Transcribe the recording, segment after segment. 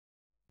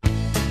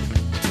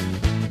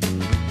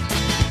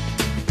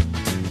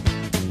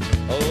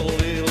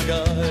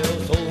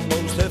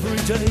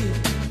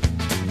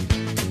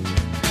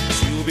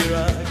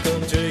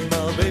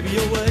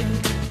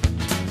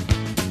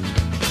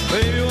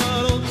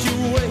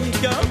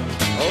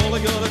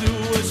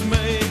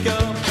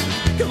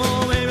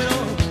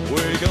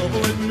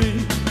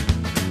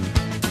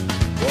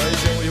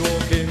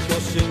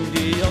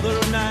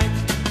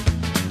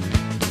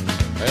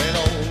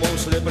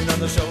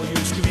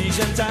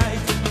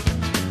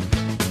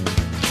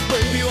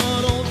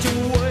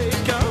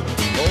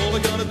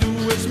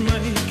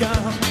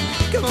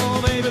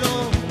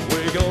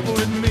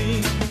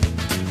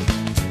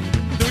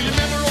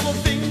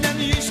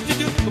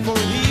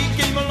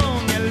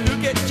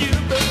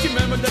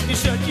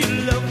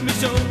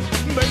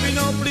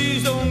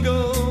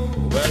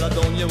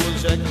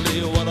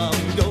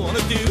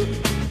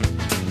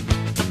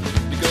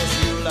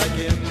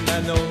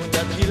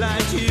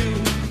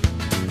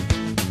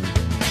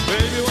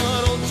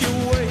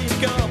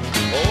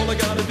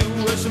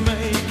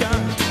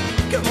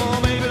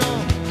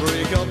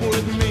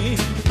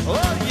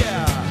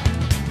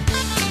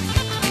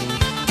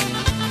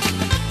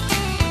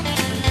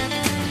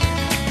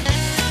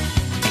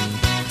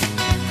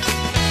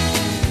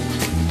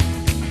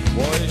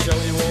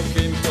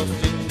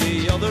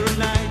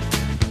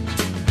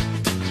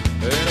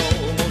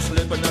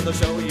I'll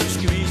show you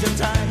squeezing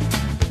tight.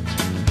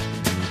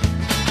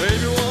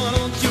 Baby, why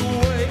don't you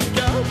wake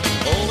up?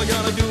 All I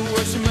gotta do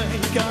is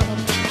make up.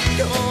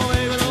 Come on,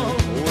 baby, no,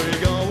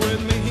 wake up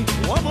with me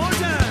one more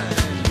time.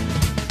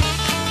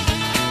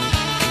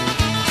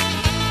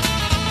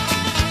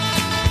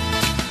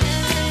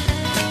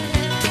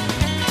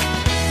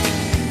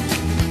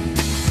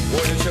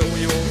 Wanna show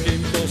you all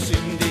game close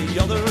in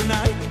the other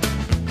night.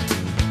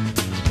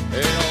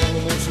 And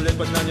almost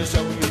slipping on your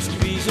show you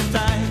squeezing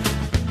tight.